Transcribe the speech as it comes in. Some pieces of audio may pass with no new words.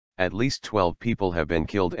At least 12 people have been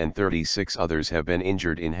killed and 36 others have been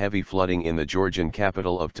injured in heavy flooding in the Georgian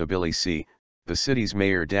capital of Tbilisi, the city's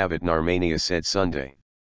mayor Davit Narmania said Sunday.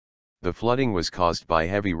 The flooding was caused by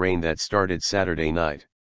heavy rain that started Saturday night.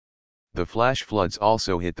 The flash floods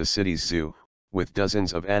also hit the city's zoo, with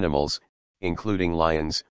dozens of animals, including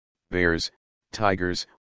lions, bears, tigers,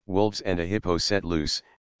 wolves and a hippo set loose,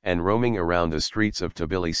 and roaming around the streets of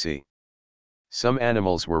Tbilisi. Some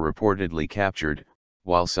animals were reportedly captured,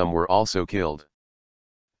 while some were also killed.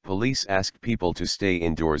 Police asked people to stay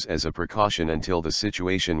indoors as a precaution until the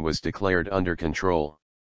situation was declared under control.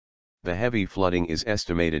 The heavy flooding is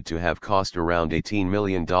estimated to have cost around $18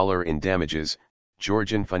 million in damages,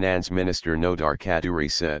 Georgian Finance Minister Nodar Khaduri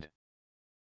said.